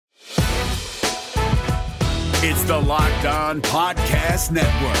It's the Locked On Podcast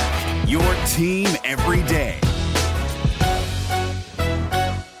Network, your team every day.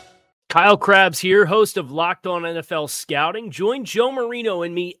 Kyle Krabs here, host of Locked On NFL Scouting. Join Joe Marino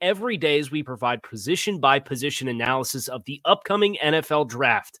and me every day as we provide position-by-position analysis of the upcoming NFL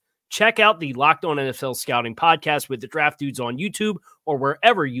Draft. Check out the Locked On NFL Scouting podcast with the Draft Dudes on YouTube or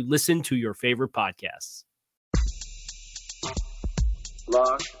wherever you listen to your favorite podcasts.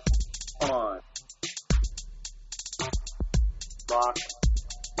 Locked On. Locked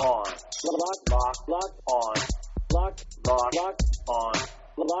On. Locked On. Locked On.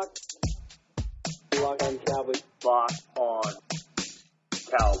 Locked On Cowboys. Locked On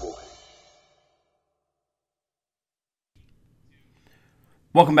Cowboys.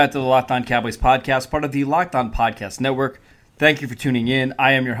 Welcome back to the Locked On Cowboys podcast, part of the Locked On Podcast Network. Thank you for tuning in.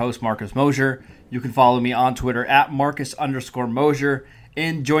 I am your host, Marcus Mosier. You can follow me on Twitter at Marcus_Mosier.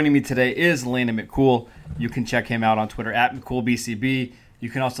 And joining me today is Landon McCool. You can check him out on Twitter at McCoolBCB. You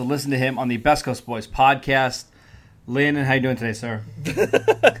can also listen to him on the Best Coast Boys podcast. Landon, how you doing today, sir? I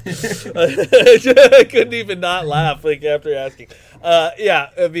couldn't even not laugh after asking. Yeah,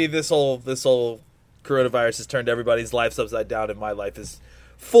 I mean this whole coronavirus has turned everybody's lives upside down, and my life is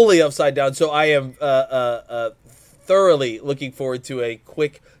fully upside down. So I am thoroughly looking forward to a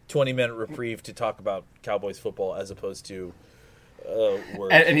quick 20-minute reprieve to talk about Cowboys football as opposed to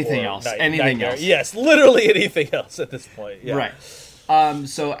anything else. Anything else. Yes, literally anything else at this point. Yeah. Right.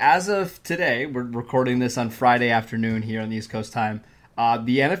 So as of today, we're recording this on Friday afternoon here on the East Coast time.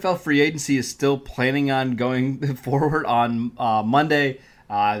 The NFL free agency is still planning on going forward on Monday.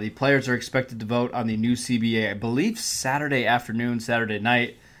 The players are expected to vote on the new CBA, I believe, Saturday afternoon, Saturday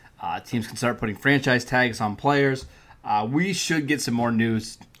night. Teams can start putting franchise tags on players. We should get some more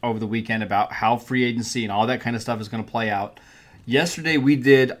news over the weekend about how free agency and all that kind of stuff is going to play out. Yesterday, we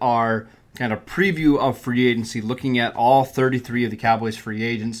did our kind of preview of free agency, looking at all 33 of the Cowboys free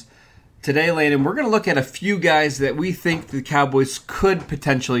agents. Today, Landon, we're going to look at a few guys that we think the Cowboys could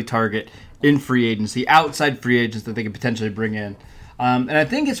potentially target in free agency, outside free agents that they could potentially bring in. And I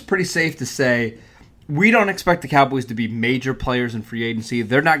think it's pretty safe to say we don't expect the Cowboys to be major players in free agency.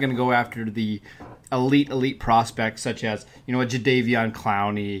 They're not going to go after the elite prospects such as, a Jadeveon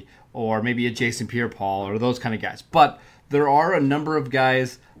Clowney or maybe a Jason Pierre-Paul or those kind of guys. But there are a number of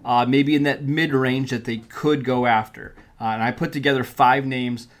guys maybe in that mid-range that they could go after. And I put together 5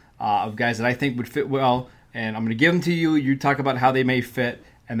 names of guys that I think would fit well, and I'm going to give them to you. You talk about how they may fit,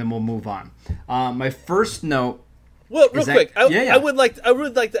 and then we'll move on. My first note. Well, real quick, I would like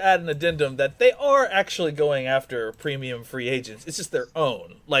to add an addendum that they are actually going after premium free agents. It's just their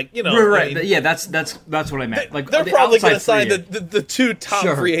own, Right. I mean, yeah, that's what I meant. They're probably going to sign the 2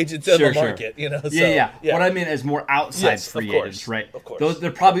 top free agents in the market. So, yeah. What I mean is more outside free agents, right? Of course.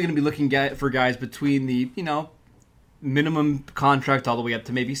 They're probably going to be looking for guys between the minimum contract all the way up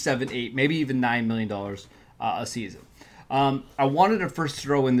to maybe $7, $8, maybe even $9 million a season. I wanted to first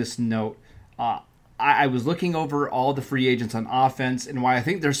throw in this note. I was looking over all the free agents on offense, and while I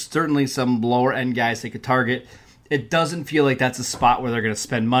think there's certainly some lower-end guys they could target, it doesn't feel like that's a spot where they're going to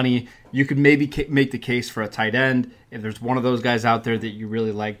spend money. You could maybe make the case for a tight end if there's one of those guys out there that you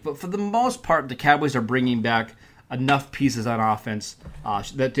really like. But for the most part, the Cowboys are bringing back enough pieces on offense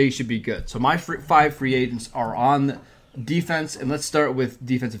that they should be good. So my 5 free agents are on defense, and let's start with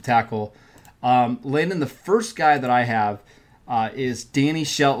defensive tackle. Landon, the first guy that I have is Danny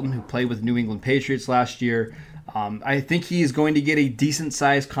Shelton, who played with New England Patriots last year. I think he is going to get a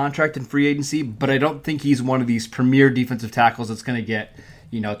decent-sized contract in free agency, but I don't think he's one of these premier defensive tackles that's going to get,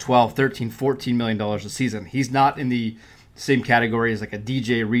 $12, $13, $14 million a season. He's not in the same category as like a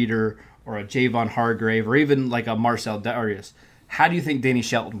DJ Reader or a Javon Hargrave or even like a Marcel Darius. How do you think Danny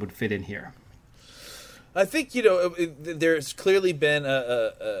Shelton would fit in here? I think, there's clearly been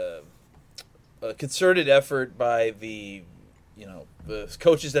a concerted effort by the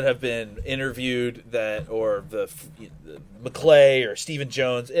coaches that have been interviewed or the McClay or Stephen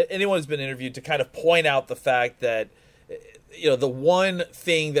Jones, anyone who's been interviewed to kind of point out the fact that, the one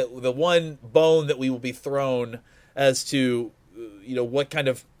bone that we will be thrown as to, what kind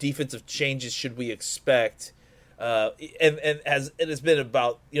of defensive changes should we expect. And it has been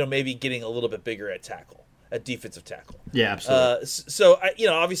about, maybe getting a little bit bigger at defensive tackle. Yeah, absolutely. So,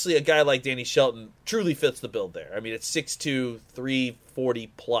 obviously a guy like Danny Shelton truly fits the bill there. I mean, it's 6'2",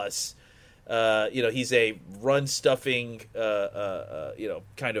 340 plus. He's a run-stuffing,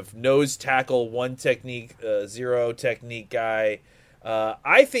 kind of nose tackle, one technique, zero technique guy.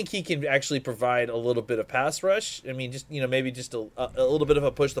 I think he can actually provide a little bit of pass rush. I mean, just maybe just a little bit of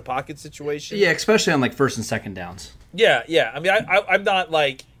a push the pocket situation. Yeah, especially on like first and second downs. Yeah. I mean, I'm not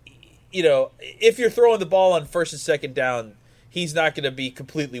like if you're throwing the ball on first and second down, he's not going to be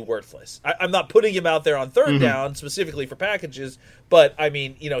completely worthless. I'm not putting him out there on third down specifically for packages, but I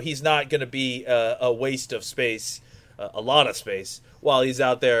mean, he's not going to be a waste of space, a lot of space, while he's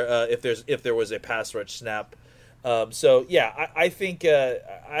out there if there was a pass rush snap. I think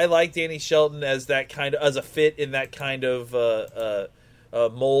I like Danny Shelton as as a fit in that kind of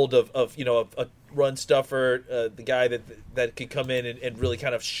mold of a run stuffer, the guy that could come in and really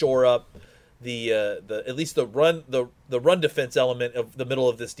kind of shore up the at least the run defense element of the middle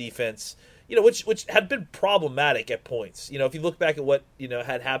of this defense, which had been problematic at points. If you look back at what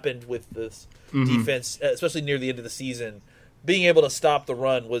had happened with this defense, especially near the end of the season, being able to stop the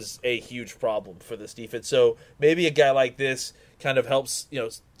run was a huge problem for this defense. So maybe a guy like this kind of helps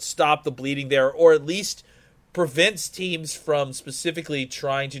stop the bleeding there, or at least prevents teams from specifically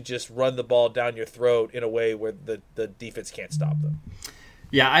trying to just run the ball down your throat in a way where the defense can't stop them.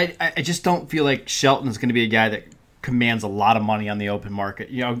 Yeah, I just don't feel like Shelton is going to be a guy that commands a lot of money on the open market.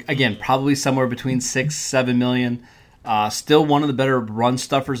 Again, probably somewhere between $6-7 million. Still one of the better run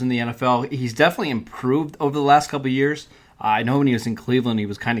stuffers in the NFL. He's definitely improved over the last couple of years. I know when he was in Cleveland, he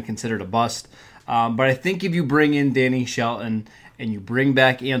was kind of considered a bust. But I think if you bring in Danny Shelton and you bring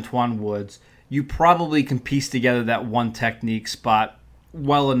back Antoine Woods, you probably can piece together that one technique spot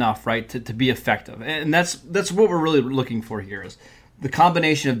well enough, right, to be effective. And that's what we're really looking for here is the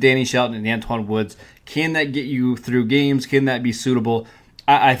combination of Danny Shelton and Antoine Woods. Can that get you through games? Can that be suitable?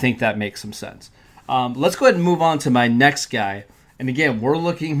 I think that makes some sense. Let's go ahead and move on to my next guy. And again, we're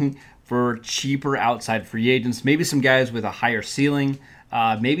looking for cheaper outside free agents, maybe some guys with a higher ceiling,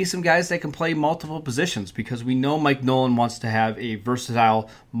 maybe some guys that can play multiple positions, because we know Mike Nolan wants to have a versatile,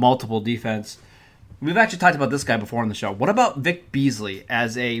 multiple defense. We've actually talked about this guy before on the show. What about Vic Beasley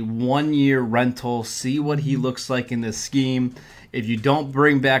as a one-year rental? See what he looks like in this scheme. If you don't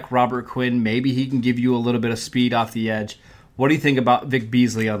bring back Robert Quinn, maybe he can give you a little bit of speed off the edge. What do you think about Vic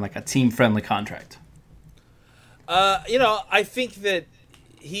Beasley on like a team-friendly contract? I think that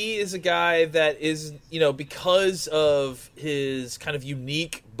he is a guy that is, because of his kind of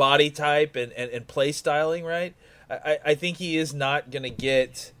unique body type and play styling, right? I think he is not going to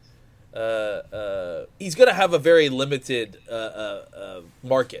get he's going to have a very limited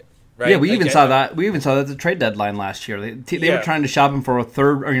market, right? Yeah, we even saw that. We even saw that at the trade deadline last year. They were trying to shop him for a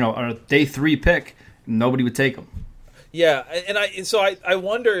third, or a day 3 pick. Nobody would take him. Yeah, and I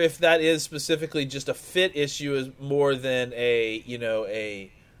wonder if that is specifically just a fit issue as more than a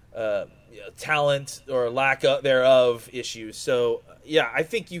talent or lack thereof issue. So yeah, I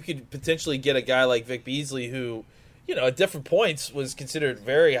think you could potentially get a guy like Vic Beasley who, at different points was considered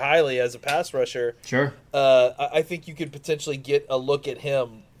very highly as a pass rusher. Sure. I think you could potentially get a look at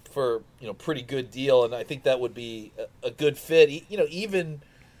him for pretty good deal, and I think that would be a good fit.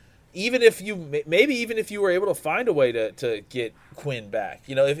 Even if you were able to find a way to get Quinn back,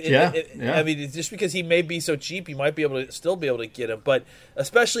 I mean, just because he may be so cheap, you might be able to get him. But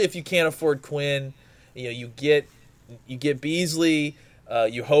especially if you can't afford Quinn, you get Beasley.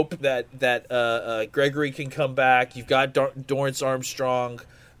 You hope that Gregory can come back. You've got Dorrance Armstrong,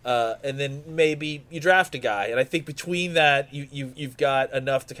 and then maybe you draft a guy. And I think between that, you've got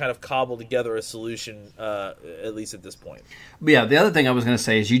enough to kind of cobble together a solution, at least at this point. But yeah, the other thing I was going to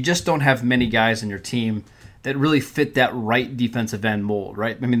say is you just don't have many guys in your team that really fit that right defensive end mold,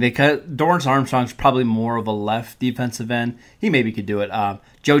 right? I mean, Dorrance Armstrong's probably more of a left defensive end. He maybe could do it.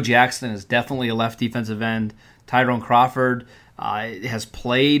 Joe Jackson is definitely a left defensive end. Tyrone Crawford has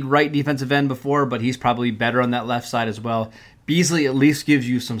played right defensive end before, but he's probably better on that left side as well. Beasley at least gives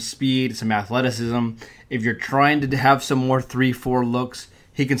you some speed, some athleticism. If you're trying to have some more 3-4 looks,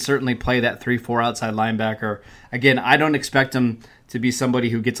 he can certainly play that 3-4 outside linebacker. Again, I don't expect him to be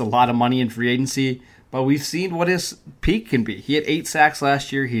somebody who gets a lot of money in free agency, but we've seen what his peak can be. He had 8 sacks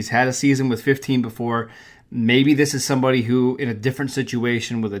last year. He's had a season with 15 before. Maybe this is somebody who, in a different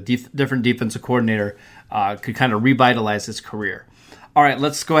situation with a different defensive coordinator, could kind of revitalize his career. All right,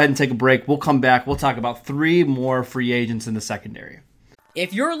 let's go ahead and take a break. We'll come back. We'll talk about 3 more free agents in the secondary.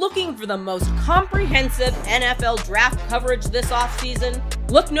 If you're looking for the most comprehensive NFL draft coverage this offseason,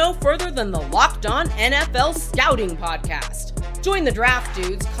 look no further than the Locked On NFL Scouting Podcast. Join the draft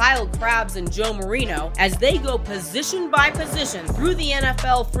dudes, Kyle Krabs and Joe Marino, as they go position by position through the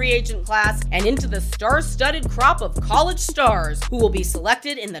NFL free agent class and into the star-studded crop of college stars who will be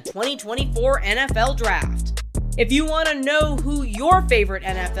selected in the 2024 NFL Draft. If you want to know who your favorite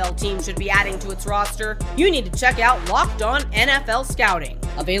NFL team should be adding to its roster, you need to check out Locked On NFL Scouting,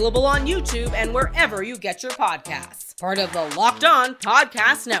 available on YouTube and wherever you get your podcasts. Part of the Locked On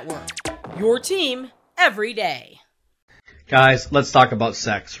Podcast Network, your team every day. Guys, let's talk about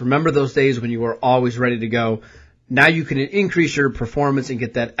sex. Remember those days when you were always ready to go? Now you can increase your performance and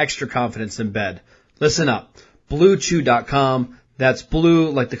get that extra confidence in bed. Listen up. BlueChew.com. That's blue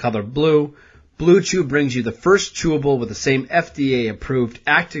like the color blue. Blue Chew brings you the first chewable with the same FDA-approved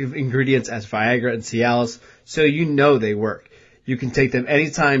active ingredients as Viagra and Cialis, so you know they work. You can take them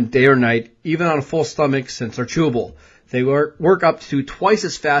anytime, day or night, even on a full stomach since they're chewable. They work up to twice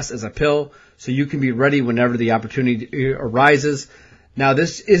as fast as a pill, so you can be ready whenever the opportunity arises. Now,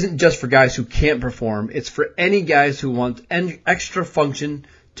 this isn't just for guys who can't perform. It's for any guys who want extra function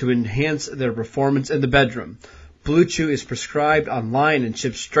to enhance their performance in the bedroom. Blue Chew is prescribed online and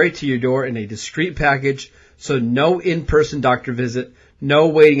shipped straight to your door in a discreet package, so no in-person doctor visit, no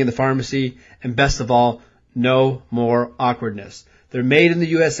waiting in the pharmacy, and best of all, no more awkwardness. They're made in the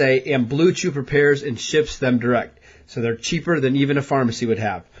USA, and Blue Chew prepares and ships them direct, so they're cheaper than even a pharmacy would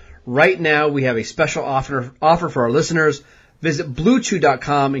have. Right now, we have a special offer for our listeners. Visit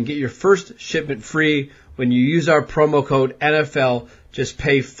BlueChew.com and get your first shipment free when you use our promo code NFL. Just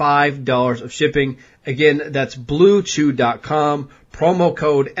pay $5 of shipping. Again, that's BlueChew.com, promo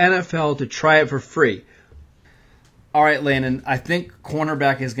code NFL to try it for free. All right, Landon, I think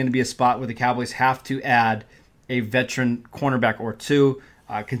cornerback is going to be a spot where the Cowboys have to add a veteran cornerback or two,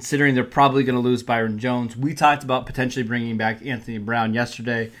 considering they're probably going to lose Byron Jones. We talked about potentially bringing back Anthony Brown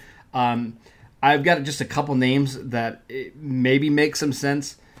yesterday. I've got just a couple names that maybe make some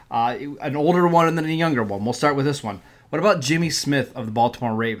sense. An older one and then a younger one. We'll start with this one. What about Jimmy Smith of the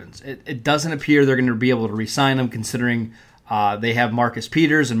Baltimore Ravens? It doesn't appear they're going to be able to re-sign him, considering they have Marcus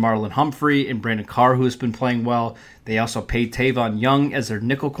Peters and Marlon Humphrey and Brandon Carr, who has been playing well. They also paid Tavon Young as their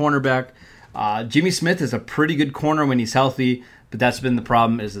nickel cornerback. Jimmy Smith is a pretty good corner when he's healthy, but that's been the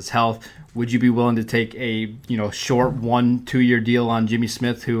problem, is his health. Would you be willing to take a short 1-2 year deal on Jimmy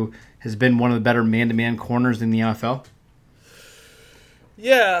Smith, who has been one of the better man-to-man corners in the NFL?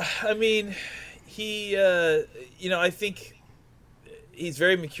 Yeah, I mean, he, I think he's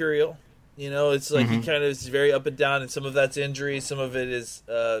very mercurial. It's like he kind of is very up and down, and some of that's injury, some of it is,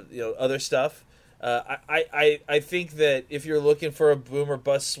 other stuff. I think that if you're looking for a boom or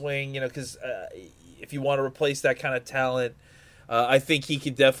bust swing, because if you want to replace that kind of talent, I think he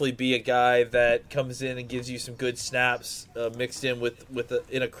could definitely be a guy that comes in and gives you some good snaps mixed in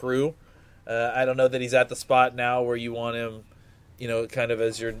in a crew. I don't know that he's at the spot now where you want him, kind of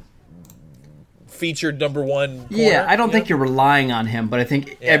as your featured number one corner. Yeah, I don't think you're relying on him, but I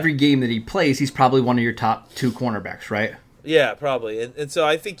think every game that he plays, he's probably one of your top two cornerbacks, right? Yeah, probably. And so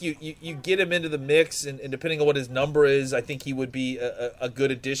I think you get him into the mix, and depending on what his number is, I think he would be a good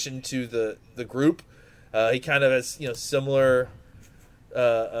addition to the group. He kind of has similar.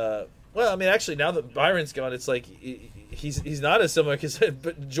 Well, I mean, actually, now that Byron's gone, it's like he's not as similar, because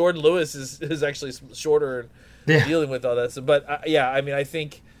Jordan Lewis is actually shorter and dealing with all that. So, but I mean, I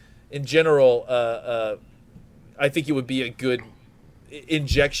think in general, I think it would be a good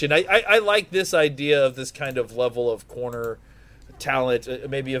injection. I like this idea of this kind of level of corner talent,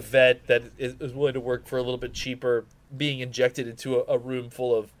 maybe a vet that is willing to work for a little bit cheaper, being injected into a room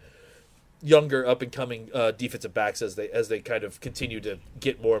full of younger up and coming defensive backs as they kind of continue to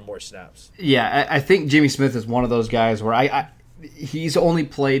get more and more snaps. Yeah, I think Jimmy Smith is one of those guys where he's only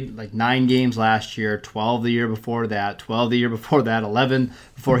played like 9 games last year, 12 the year before that, 12 the year before that, 11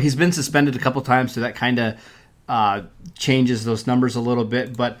 before. He's been suspended a couple times, so that kind of changes those numbers a little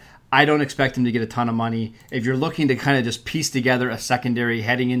bit, but I don't expect him to get a ton of money. If you're looking to kind of just piece together a secondary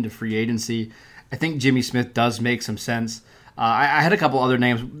heading into free agency, I think Jimmy Smith does make some sense. I had a couple other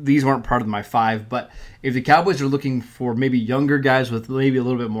names. These weren't part of my 5, but if the Cowboys are looking for maybe younger guys with maybe a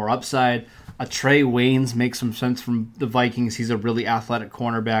little bit more upside, Trey Waynes makes some sense from the Vikings. He's a really athletic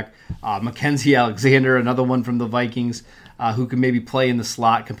cornerback. Mackenzie Alexander, another one from the Vikings, who can maybe play in the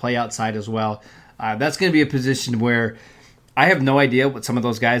slot, can play outside as well. That's going to be a position where I have no idea what some of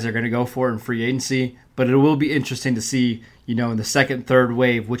those guys are going to go for in free agency, but it will be interesting to see, in the second, third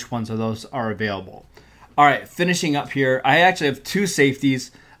wave, which ones of those are available. All right, finishing up here, I actually have 2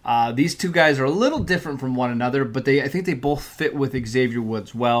 safeties. These 2 guys are a little different from one another, but I think they both fit with Xavier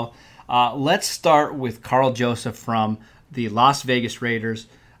Woods well. Let's start with Carl Joseph from the Las Vegas Raiders.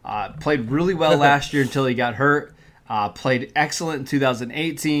 Played really well last year until he got hurt. Played excellent in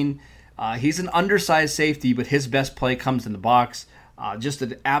 2018. He's an undersized safety, but his best play comes in the box. Just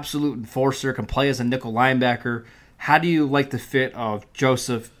an absolute enforcer, can play as a nickel linebacker. How do you like the fit of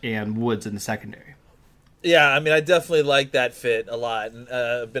Joseph and Woods in the secondary? Yeah, I mean, I definitely like that fit a lot. And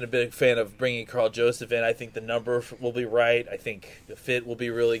I've been a big fan of bringing Carl Joseph in. I think the number will be right. I think the fit will be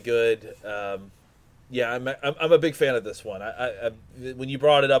really good. I'm a big fan of this one. When you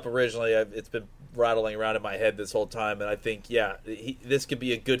brought it up originally, it's been rattling around in my head this whole time, and I think this could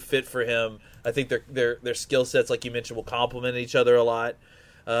be a good fit for him. I think their skill sets, like you mentioned, will complement each other a lot.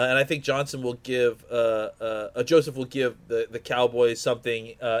 And I think Johnson will give Joseph will give the Cowboys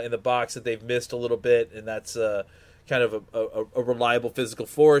something in the box that they've missed a little bit, and that's kind of a reliable physical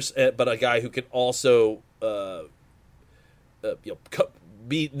force, but a guy who can also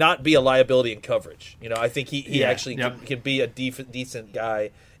not be a liability in coverage. I think he actually can be a decent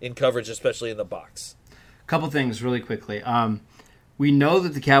guy in coverage, especially in the box. A couple things really quickly. We know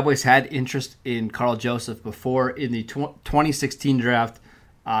that the Cowboys had interest in Karl Joseph before in the 2016 draft.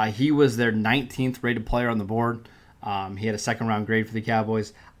 He was their 19th rated player on the board. He had a second-round grade for the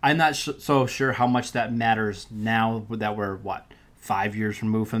Cowboys. I'm not so sure how much that matters now that we're, 5 years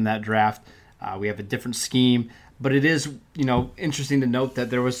removed from that draft. We have a different scheme. But it is, interesting to note that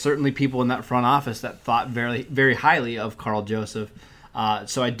there was certainly people in that front office that thought very, very highly of Karl Joseph.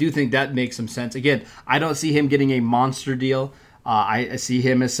 So I do think that makes some sense. Again, I don't see him getting a monster deal. I see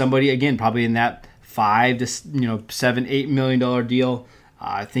him as somebody, again, probably in that $5 to $7-8 million deal.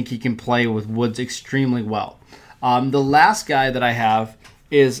 I think he can play with Woods extremely well. The last guy that I have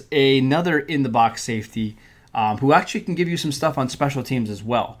is another in-the-box safety who actually can give you some stuff on special teams as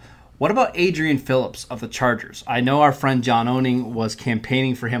well. What about Adrian Phillips of the Chargers? I know our friend John Owning was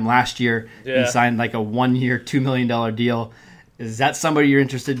campaigning for him last year. Yeah. He signed like a 1-year, $2 million deal. Is that somebody you're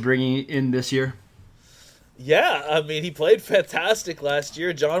interested in bringing in this year? Yeah, I mean, he played fantastic last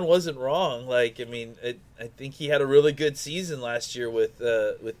year. John wasn't wrong. I think he had a really good season last year with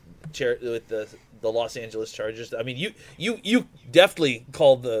the Los Angeles Chargers. I mean, you definitely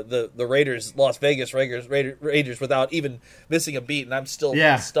called the Raiders Las Vegas Raiders without even missing a beat, and I'm still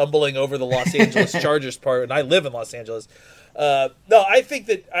stumbling over the Los Angeles Chargers part, and I live in Los Angeles. No, I think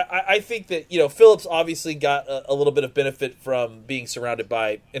that Phillips obviously got a little bit of benefit from being surrounded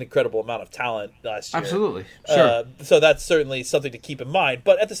by an incredible amount of talent last year. Absolutely, sure. So that's certainly something to keep in mind.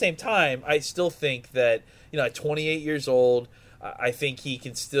 But at the same time, I still think that at 28 years old, I think he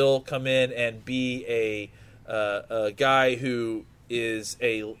can still come in and be a guy who is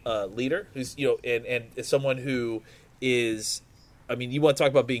a leader, who's and someone who is. I mean, you want to talk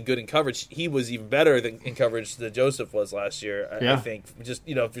about being good in coverage. He was even better in coverage than Joseph was last year. I think just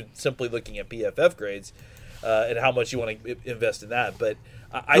if you're simply looking at PFF grades and how much you want to invest in that. But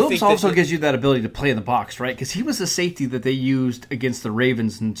I Phillips think also gives you that ability to play in the box, right? Because he was the safety that they used against the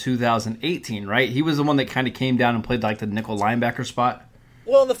Ravens in 2018, right? He was the one that kind of came down and played like the nickel linebacker spot.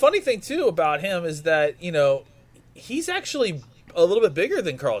 Well, and the funny thing too about him is that he's actually a little bit bigger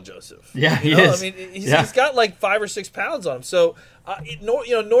than Karl Joseph. Yeah, he is. I mean, he's got like 5 or 6 pounds on him. So,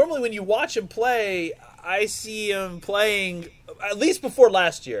 normally when you watch him play, I see him playing, at least before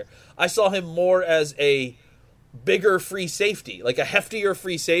last year, I saw him more as a bigger free safety, like a heftier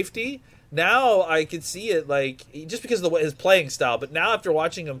free safety. Now I can see it just because of his playing style. But now after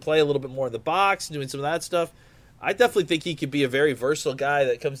watching him play a little bit more in the box, doing some of that stuff, I definitely think he could be a very versatile guy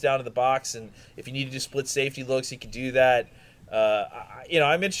that comes down to the box. And if you need to do split safety looks, he could do that.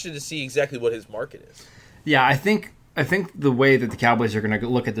 I'm interested to see exactly what his market is. Yeah, I think the way that the Cowboys are going to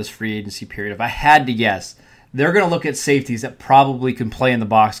look at this free agency period, if I had to guess, they're going to look at safeties that probably can play in the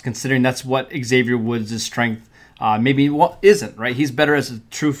box, considering that's what Xavier Woods' strength maybe isn't, right? He's better as a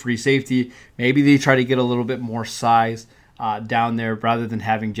true free safety. Maybe they try to get a little bit more size down there rather than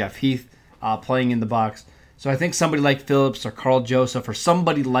having Jeff Heath playing in the box. So I think somebody like Phillips or Karl Joseph or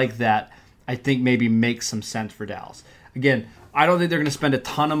somebody like that, I think maybe makes some sense for Dallas. Again, I don't think they're going to spend a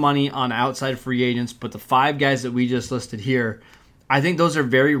ton of money on outside free agents, but the 5 guys that we just listed here, I think those are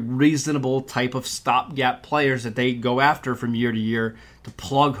very reasonable type of stopgap players that they go after from year to year to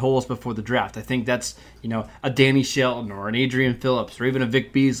plug holes before the draft. I think that's, a Danny Shelton or an Adrian Phillips or even a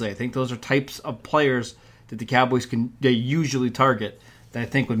Vic Beasley. I think those are types of players that the Cowboys they usually target that I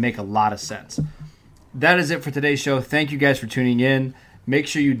think would make a lot of sense. That is it for today's show. Thank you guys for tuning in. Make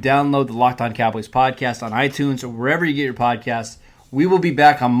sure you download the Locked On Cowboys podcast on iTunes or wherever you get your podcasts. We will be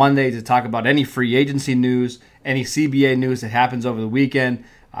back on Monday to talk about any free agency news, any CBA news that happens over the weekend.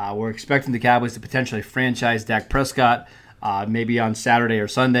 We're expecting the Cowboys to potentially franchise Dak Prescott maybe on Saturday or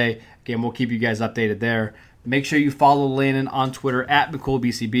Sunday. Again, we'll keep you guys updated there. Make sure you follow Landon on Twitter at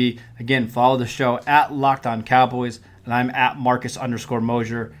McCoolBCB. Again, follow the show at Locked On Cowboys, and I'm at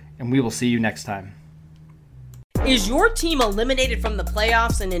Marcus_Mosier, and we will see you next time. Is your team eliminated from the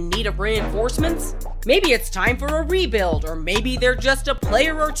playoffs and in need of reinforcements? Maybe it's time for a rebuild, or maybe they're just a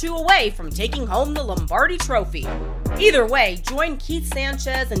player or 2 away from taking home the Lombardi Trophy. Either way, join Keith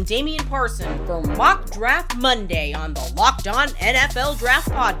Sanchez and Damian Parson for Mock Draft Monday on the Locked On NFL Draft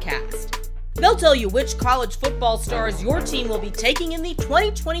Podcast. They'll tell you which college football stars your team will be taking in the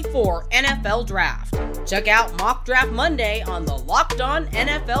 2024 NFL Draft. Check out Mock Draft Monday on the Locked On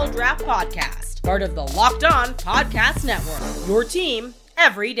NFL Draft Podcast, part of the Locked On Podcast Network, your team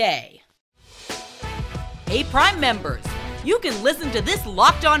every day. Hey, Prime members, you can listen to this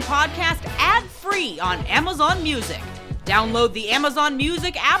Locked On podcast ad-free on Amazon Music. Download the Amazon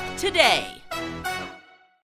Music app today.